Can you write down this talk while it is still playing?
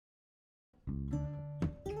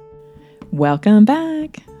Welcome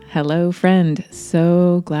back. Hello, friend.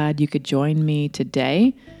 So glad you could join me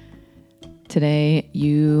today. Today,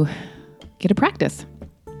 you get a practice.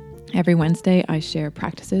 Every Wednesday, I share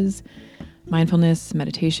practices, mindfulness,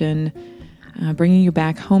 meditation, bringing you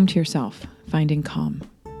back home to yourself, finding calm.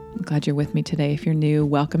 I'm glad you're with me today. If you're new,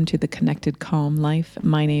 welcome to the Connected Calm Life.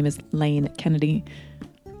 My name is Lane Kennedy,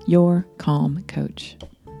 your calm coach,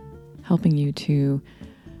 helping you to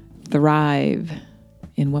thrive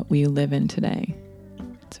in what we live in today.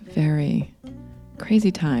 It's a very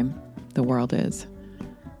crazy time the world is.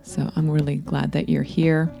 So I'm really glad that you're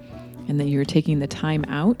here and that you're taking the time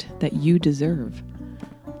out that you deserve.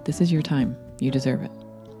 This is your time. You deserve it.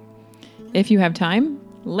 If you have time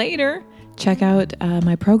later, check out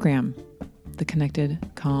my program, the Connected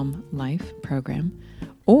Calm Life program,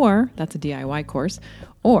 or that's a DIY course,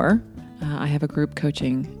 or I have a group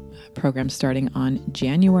coaching program starting on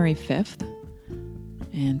January 5th.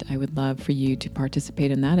 And I would love for you to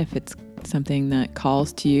participate in that if it's something that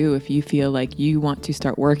calls to you, if you feel like you want to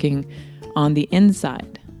start working on the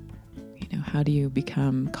inside. How do you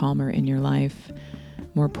become calmer in your life,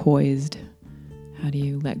 more poised? How do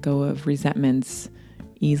you let go of resentments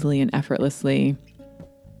easily and effortlessly?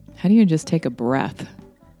 How do you just take a breath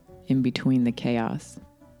in between the chaos?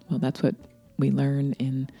 Well, that's what we learn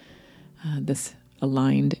in this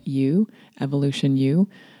Aligned You, Evolution You.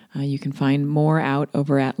 You can find more out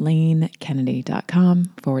over at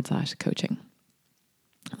lanekennedy.com/coaching.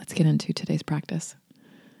 Let's get into today's practice.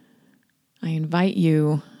 I invite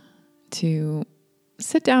you to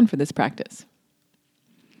sit down for this practice.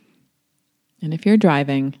 And if you're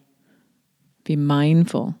driving, be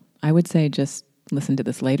mindful. I would say just listen to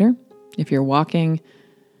this later. If you're walking,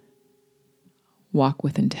 walk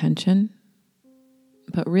with intention.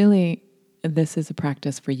 But really, this is a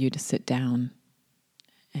practice for you to sit down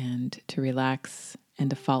and to relax and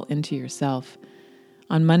to fall into yourself.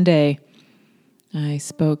 On Monday, I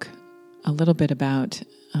spoke a little bit about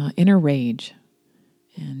inner rage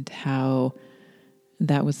and how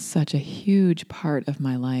that was such a huge part of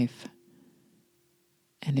my life.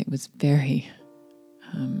 And it was very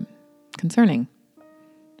concerning,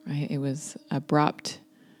 right? It was abrupt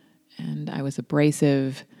and I was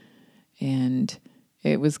abrasive and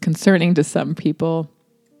it was concerning to some people.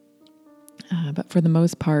 But for the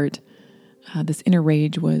most part, this inner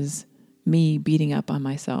rage was me beating up on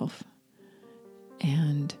myself.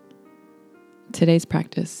 And today's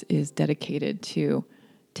practice is dedicated to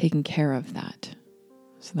taking care of that.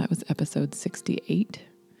 So that was episode 68.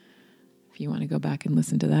 If you want to go back and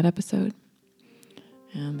listen to that episode.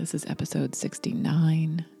 And this is episode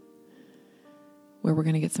 69, where we're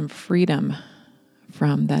going to get some freedom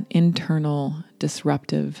from that internal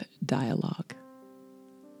disruptive dialogue.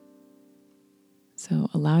 So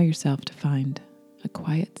allow yourself to find a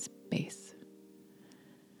quiet space.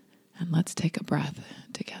 And let's take a breath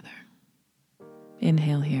together.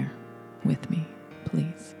 Inhale here with me,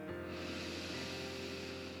 please.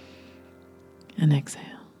 And exhale.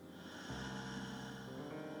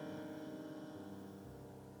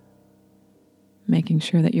 Making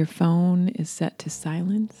sure that your phone is set to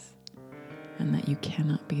silence and that you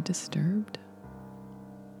cannot be disturbed.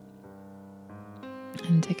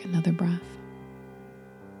 And take another breath.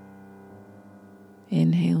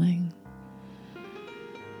 Inhaling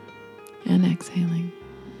and exhaling.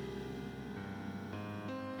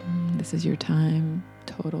 This is your time,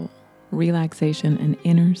 total relaxation and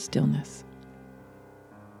inner stillness.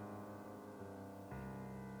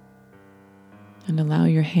 And allow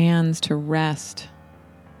your hands to rest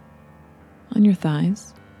on your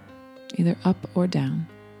thighs, either up or down.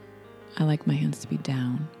 I like my hands to be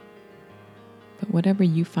down, but whatever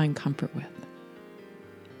you find comfort with.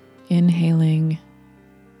 Inhaling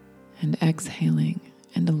and exhaling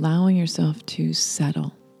and allowing yourself to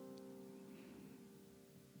settle.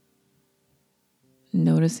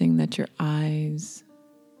 Noticing that your eyes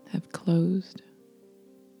have closed.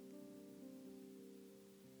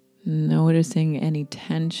 Noticing any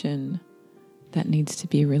tension that needs to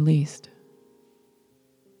be released.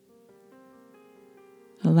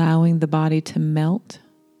 Allowing the body to melt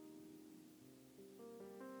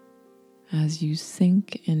as you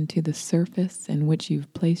sink into the surface in which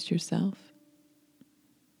you've placed yourself.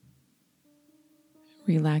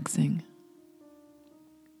 Relaxing.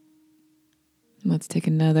 Let's take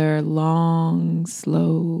another long,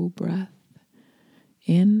 slow breath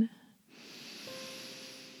in,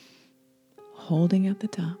 holding at the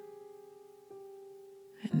top,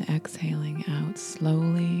 and exhaling out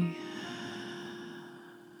slowly,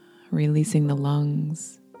 releasing the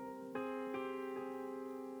lungs.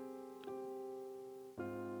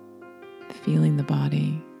 feeling the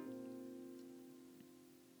body,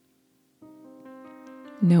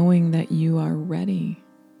 knowing that you are ready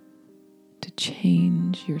to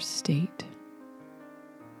change your state,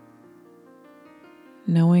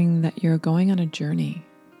 knowing that you're going on a journey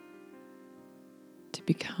to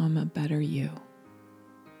become a better you.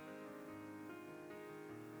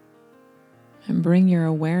 And bring your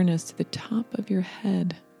awareness to the top of your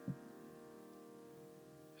head,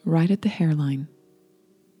 right at the hairline.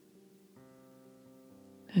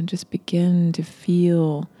 And just begin to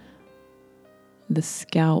feel the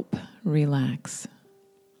scalp relax,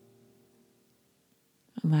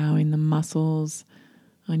 allowing the muscles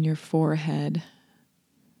on your forehead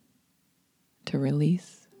to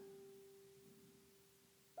release.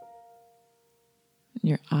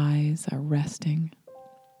 Your eyes are resting.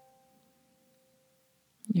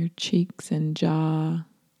 Your cheeks and jaw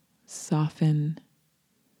soften,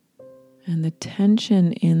 and the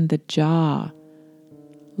tension in the jaw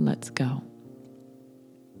lets go.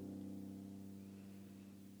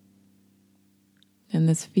 And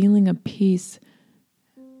this feeling of peace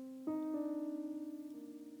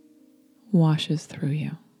washes through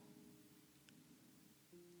you.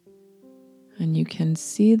 And you can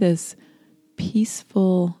see this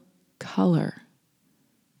peaceful color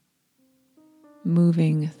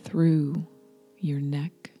moving through your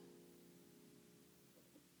neck.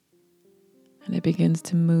 And it begins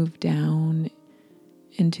to move down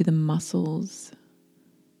into the muscles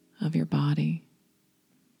of your body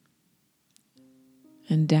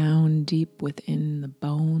and down deep within the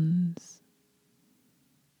bones.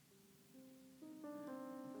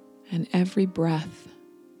 And every breath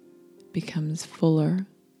becomes fuller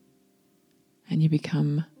and you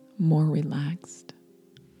become more relaxed.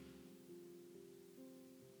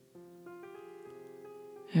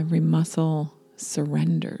 Every muscle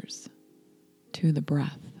surrenders to the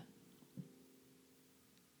breath.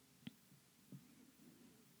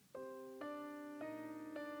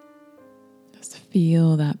 Just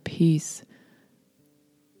feel that peace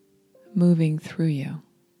moving through you,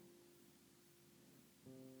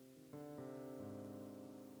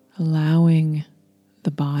 allowing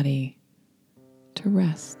the body to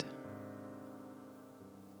rest.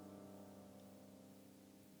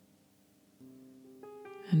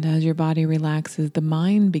 And as your body relaxes, the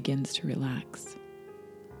mind begins to relax.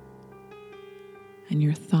 And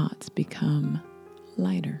your thoughts become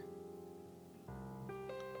lighter.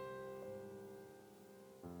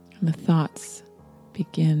 And the thoughts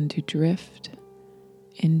begin to drift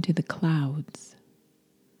into the clouds.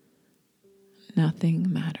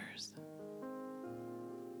 Nothing matters.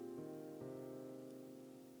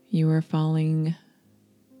 You are falling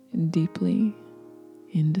deeply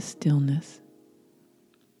into stillness,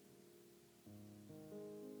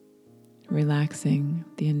 relaxing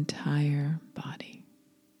the entire body.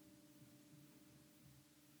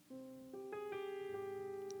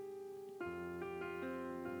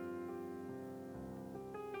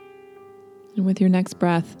 And with your next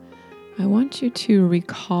breath, I want you to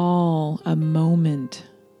recall a moment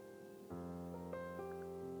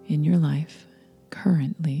in your life,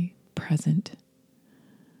 currently present,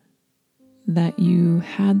 that you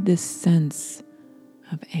had this sense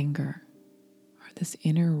of anger, this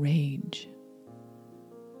inner rage,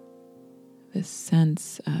 this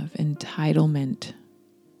sense of entitlement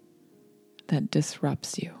that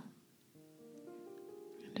disrupts you.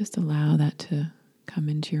 Just allow that to come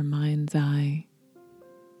into your mind's eye.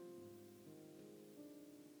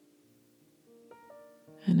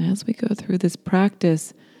 And as we go through this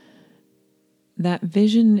practice, that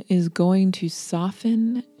vision is going to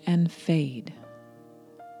soften and fade.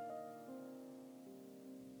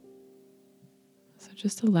 So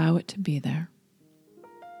just allow it to be there.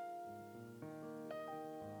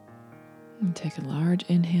 And take a large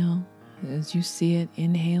inhale as you see it,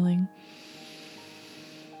 inhaling,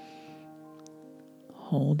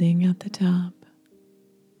 holding at the top,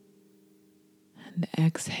 and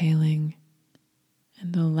exhaling,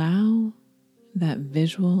 and allow that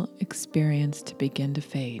visual experience to begin to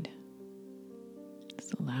fade.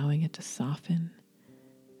 Just allowing it to soften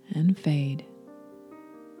and fade,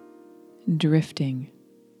 drifting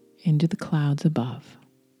into the clouds above.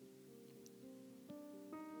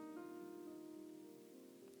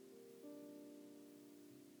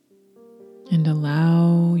 And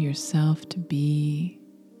allow yourself to be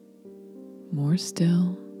more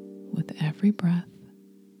still with every breath.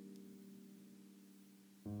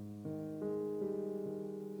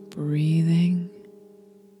 Breathing,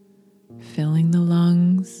 filling the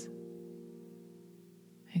lungs,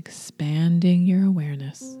 expanding your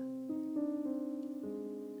awareness,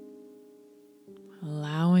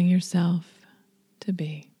 allowing yourself yourself to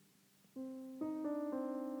be.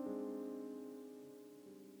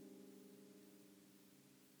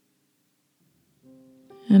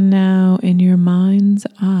 And now, in your mind's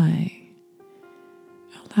eye,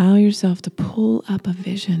 allow yourself to pull up a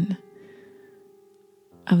vision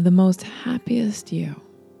of the most happiest you.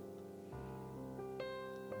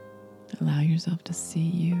 Allow yourself to see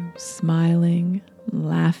you smiling,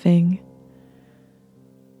 laughing,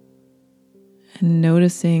 and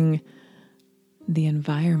noticing the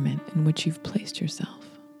environment in which you've placed yourself.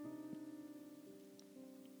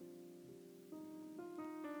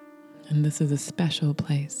 And this is a special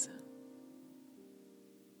place.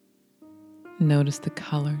 Notice the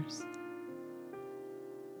colors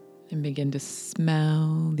and begin to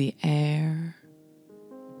smell the air.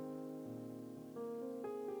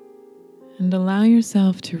 And allow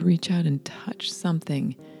yourself to reach out and touch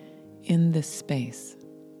something in this space.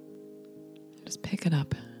 Just pick it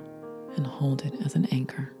up and hold it as an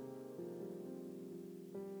anchor.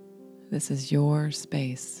 This is your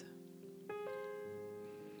space.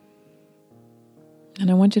 And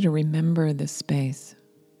I want you to remember this space.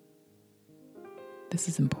 This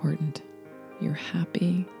is important. You're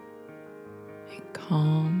happy and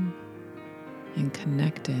calm and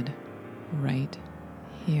connected right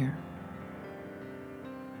here.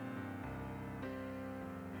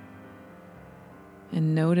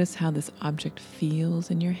 And notice how this object feels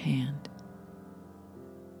in your hand.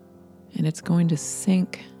 And it's going to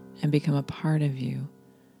sink and become a part of you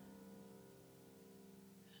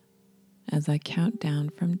as I count down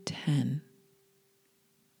from 10,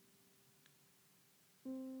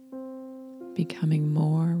 becoming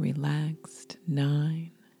more relaxed.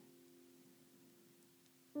 9.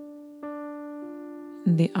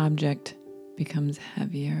 The object becomes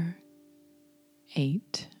heavier.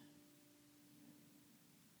 8.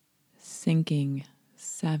 Sinking.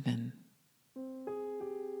 7.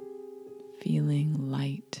 Feeling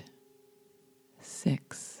light.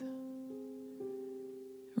 6.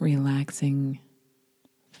 Relaxing.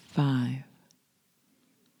 5.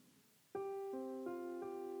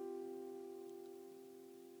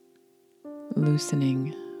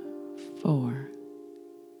 Loosening. 4.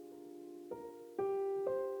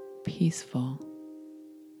 Peaceful.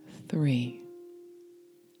 3.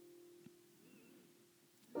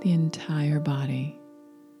 The entire body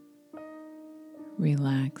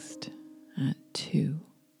relaxed at 2.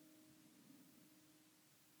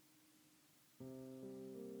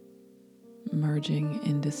 Merging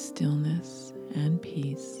into stillness and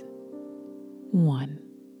peace. 1.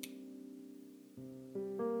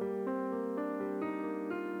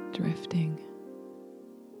 Drifting.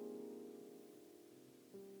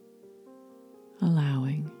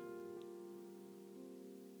 Allowing.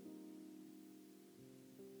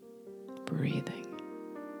 Breathing.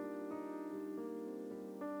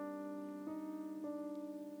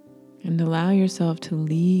 And allow yourself to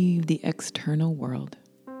leave the external world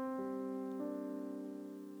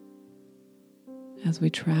as we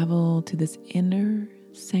travel to this inner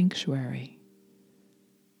sanctuary,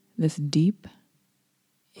 this deep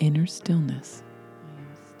inner stillness. I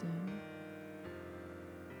am still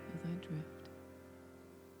as I drift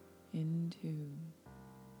into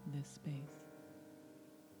this space.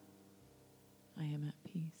 I am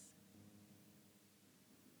at peace.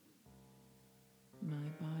 My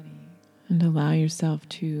body. And allow yourself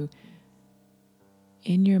to,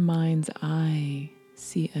 in your mind's eye,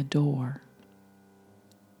 see a door.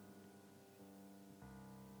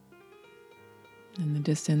 In the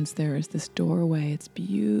distance, there is this doorway. It's a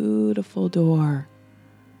beautiful door.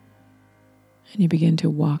 And you begin to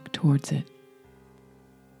walk towards it.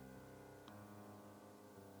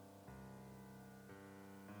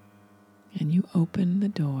 And you open the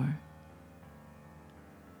door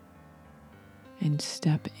and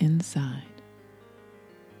step inside.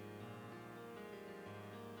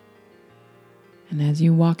 And as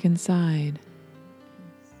you walk inside,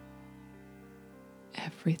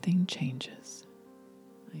 everything changes.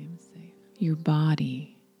 I am safe. Your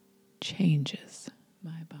body changes.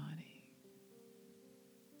 My body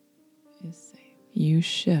is safe. You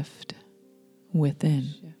shift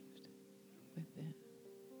within. Letting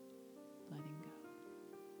go.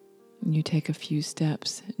 You take a few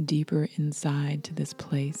steps deeper inside to this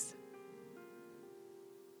place.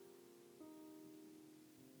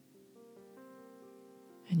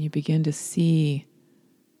 And you begin to see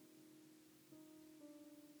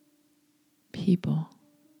people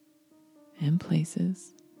and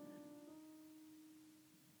places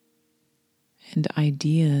and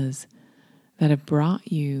ideas that have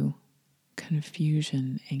brought you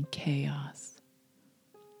confusion and chaos.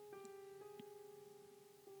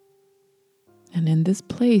 And in this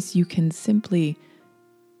place, you can simply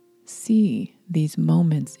see these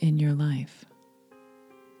moments in your life.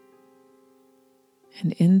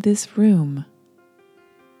 And in this room,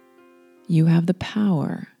 you have the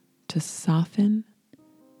power to soften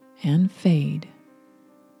and fade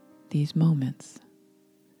these moments,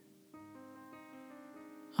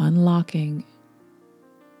 unlocking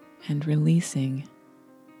and releasing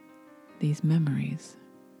these memories.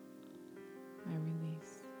 I release.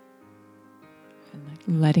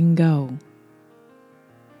 Letting go.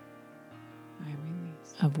 I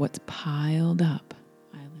release. Of what's piled up.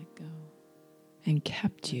 I let go. And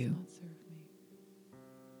kept you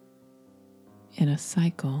in a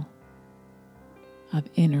cycle of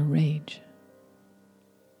inner rage.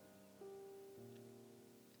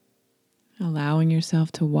 Allowing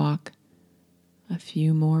yourself to walk a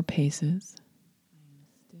few more paces.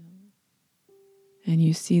 And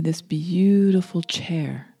you see this beautiful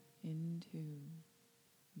chair into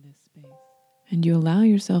this space. And you allow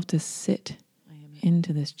yourself to sit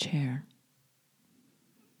into this chair.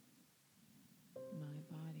 My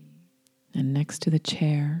body. And next to the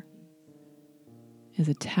chair is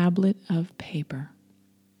a tablet of paper.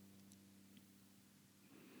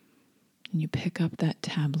 And you pick up that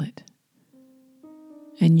tablet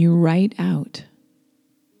and you write out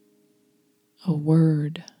a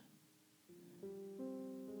word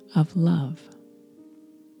of love,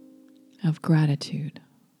 of gratitude,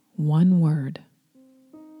 one word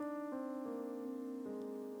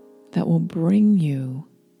that will bring you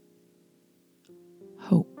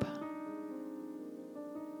hope.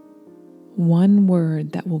 One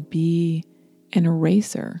word that will be an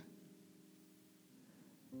eraser,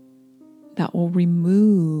 that will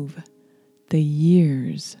remove the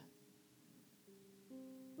years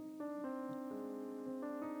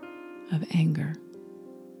of anger.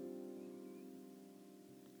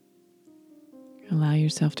 Allow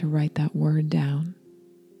yourself to write that word down.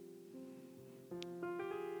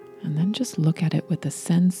 And then just look at it with a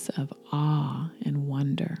sense of awe and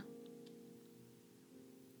wonder.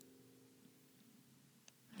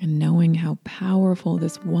 And knowing how powerful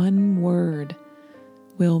this one word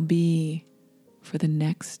will be for the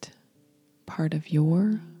next part of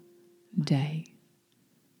your day,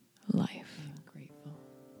 life, I am grateful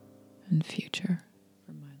and future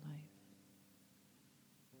for my life.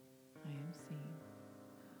 I am seen.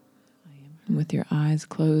 I am heard. With your eyes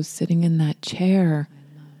closed, sitting in that chair,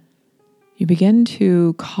 you begin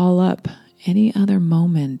to call up any other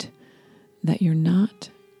moment that you're not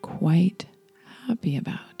quite happy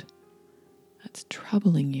about, that's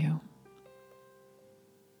troubling you.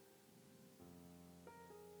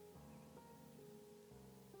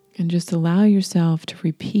 And just allow yourself to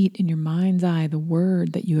repeat in your mind's eye the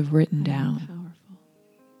word that you have written down. Powerful.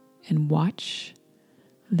 And watch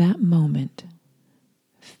that moment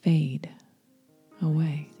fade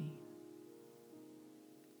away.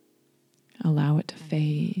 Allow it to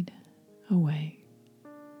fade away,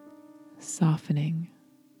 softening.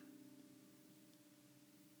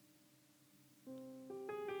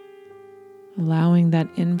 Allowing that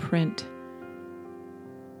imprint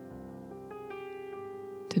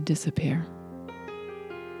to disappear.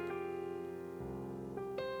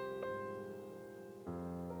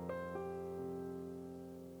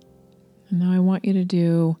 And now I want you to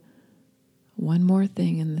do one more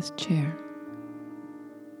thing in this chair.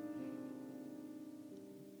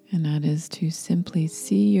 And that is to simply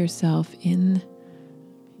see yourself in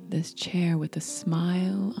this chair with a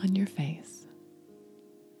smile on your face.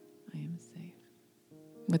 I am safe.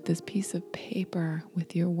 With this piece of paper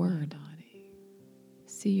with your word.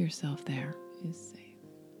 See yourself there is safe.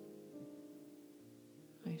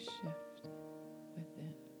 I shift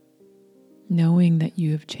within. Knowing that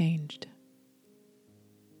you have changed.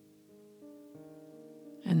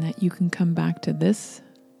 And that you can come back to this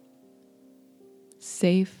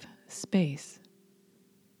safe space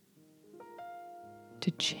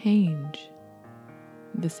to change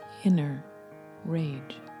this inner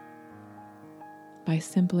rage by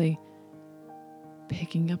simply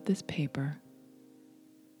picking up this paper,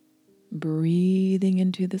 breathing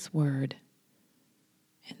into this word,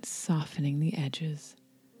 and softening the edges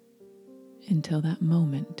until that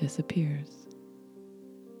moment disappears.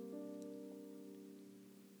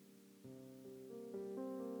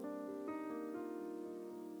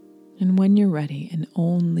 And when you're ready, and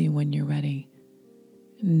only when you're ready,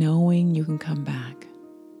 knowing you can come back,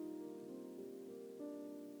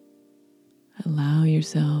 allow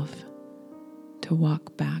yourself to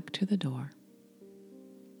walk back to the door.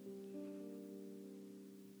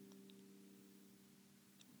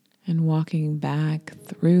 And walking back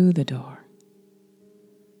through the door,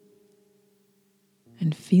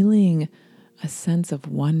 and feeling a sense of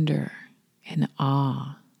wonder and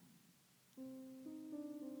awe.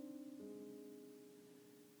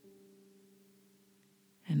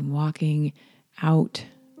 And walking out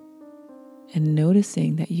and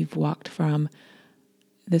noticing that you've walked from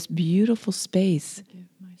this beautiful space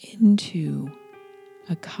into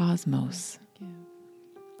a cosmos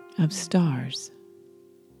of stars.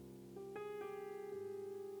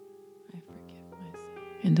 I forgive myself.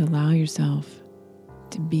 And allow yourself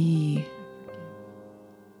to be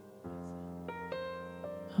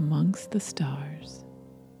amongst the stars,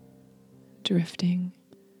 drifting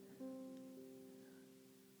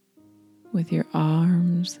with your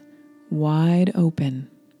arms wide open,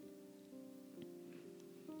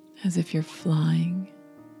 as if you're flying,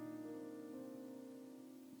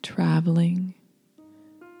 traveling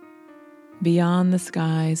beyond the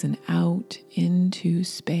skies and out into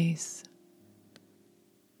space.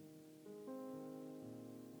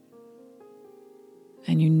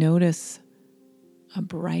 And you notice a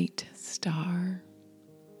bright star.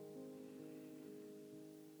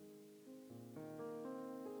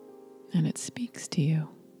 And it speaks to you.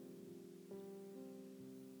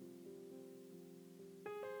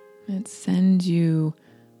 It sends you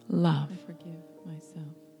love. I forgive myself.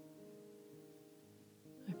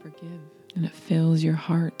 I forgive. And it fills your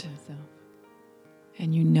heart. Myself.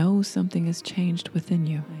 And you know something has changed within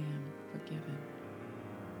you. I am forgiven.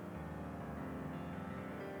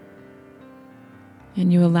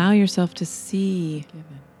 And you allow yourself to see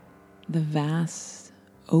the vast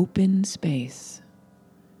open space.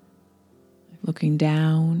 Looking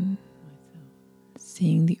down,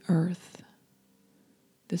 seeing the earth,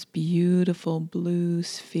 this beautiful blue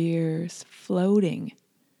spheres floating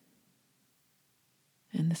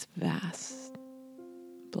in this vast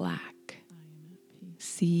black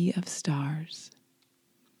sea of stars.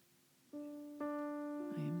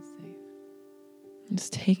 I am safe.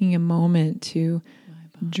 Just taking a moment to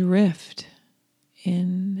drift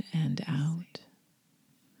in and out.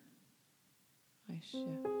 I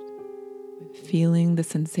shift. Feeling the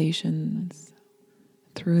sensations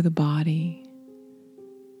through the body,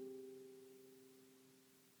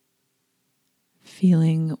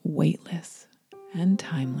 feeling weightless and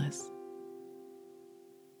timeless.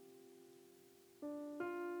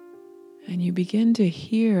 And you begin to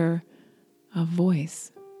hear a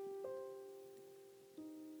voice.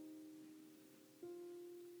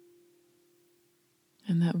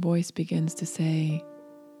 And that voice begins to say,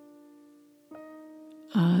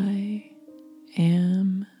 I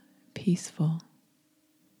am peaceful.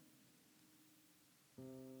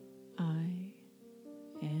 I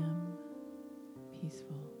am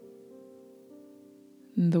peaceful.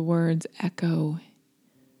 And the words echo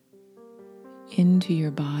into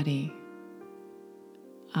your body.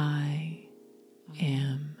 I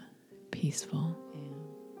am peaceful.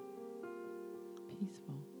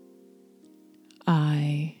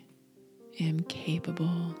 I am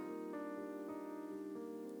capable.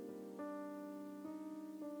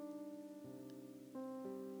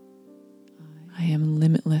 I am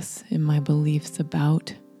limitless in my beliefs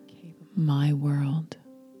about my world.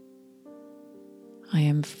 I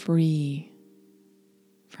am free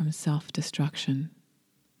from self-destruction.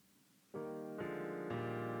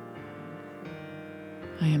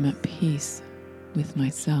 I am at peace with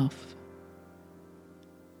myself.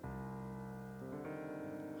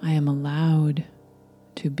 I am allowed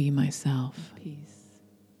to be myself. Peace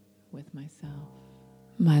with myself.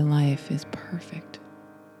 My life is perfect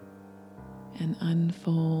and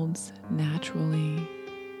unfolds naturally,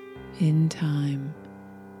 in time,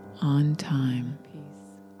 on time,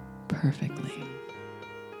 perfectly.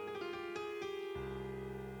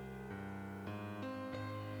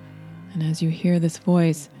 And as you hear this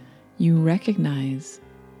voice, you recognize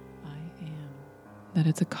that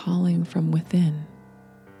it's a calling from within.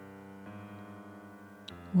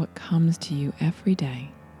 What comes to you every day,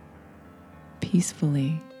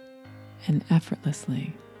 peacefully and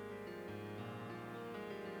effortlessly.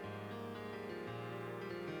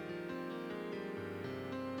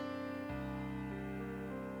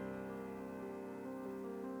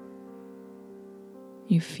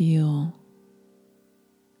 You feel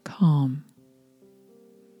calm.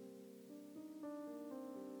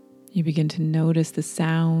 You begin to notice the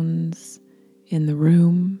sounds in the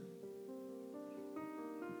room.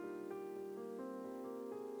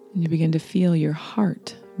 And you begin to feel your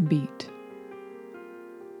heart beat.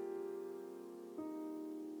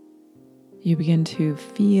 You begin to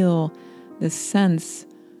feel the sense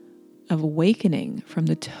of awakening from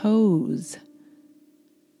the toes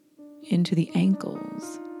into the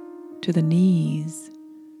ankles, to the knees,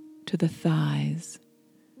 to the thighs,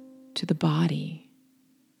 to the body.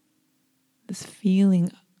 This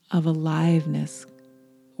feeling of aliveness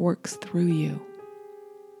works through you.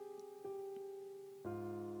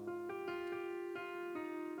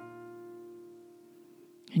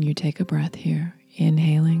 And you take a breath here,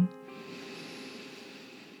 inhaling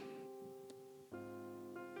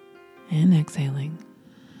and exhaling.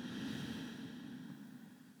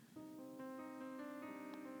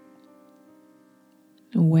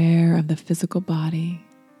 Aware of the physical body,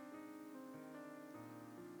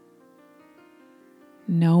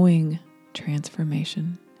 knowing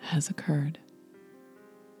transformation has occurred,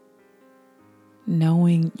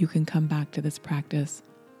 knowing you can come back to this practice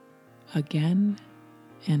again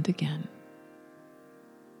and again.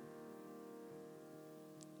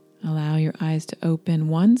 Allow your eyes to open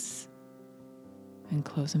once and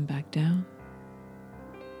close them back down.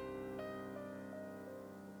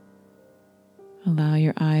 Allow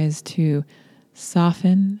your eyes to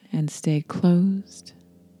soften and stay closed.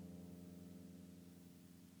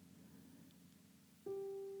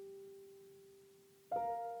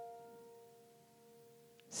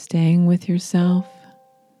 Staying with yourself.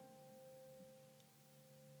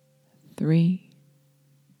 3,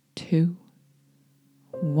 2,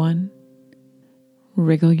 1.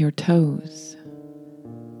 Wriggle your toes.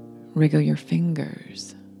 Wriggle your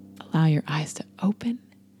fingers. Allow your eyes to open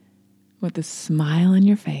with a smile on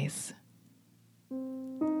your face,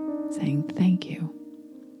 saying thank you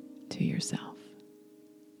to yourself.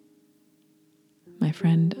 My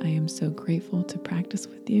friend, I am so grateful to practice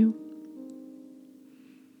with you.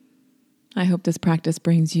 I hope this practice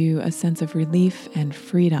brings you a sense of relief and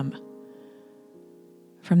freedom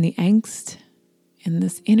from the angst and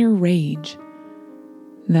this inner rage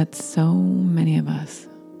that so many of us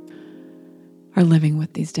are living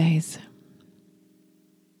with these days.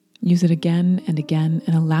 Use it again and again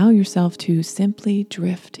and allow yourself to simply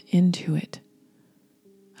drift into it.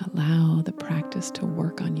 Allow the practice to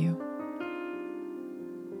work on you.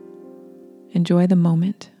 Enjoy the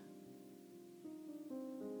moment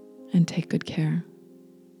and take good care.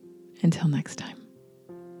 Until next time.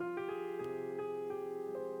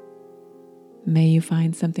 May you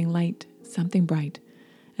find something light, something bright,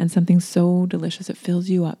 and something so delicious it fills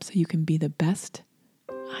you up so you can be the best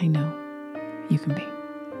I know you can be.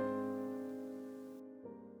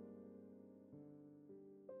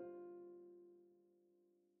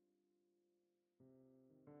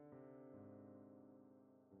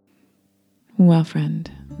 Well, friend,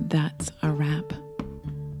 that's a wrap.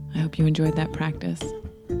 I hope you enjoyed that practice.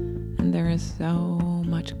 And there is so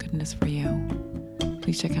much goodness for you.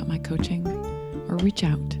 Please check out my coaching or reach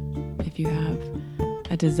out if you have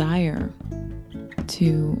a desire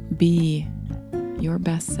to be your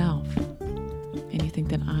best self and you think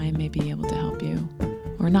that I may be able to help you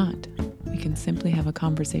or not. We can simply have a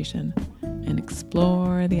conversation and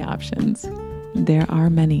explore the options. There are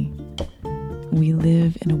many. We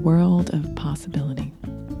live in a world of possibility.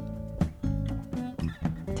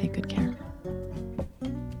 Take good care.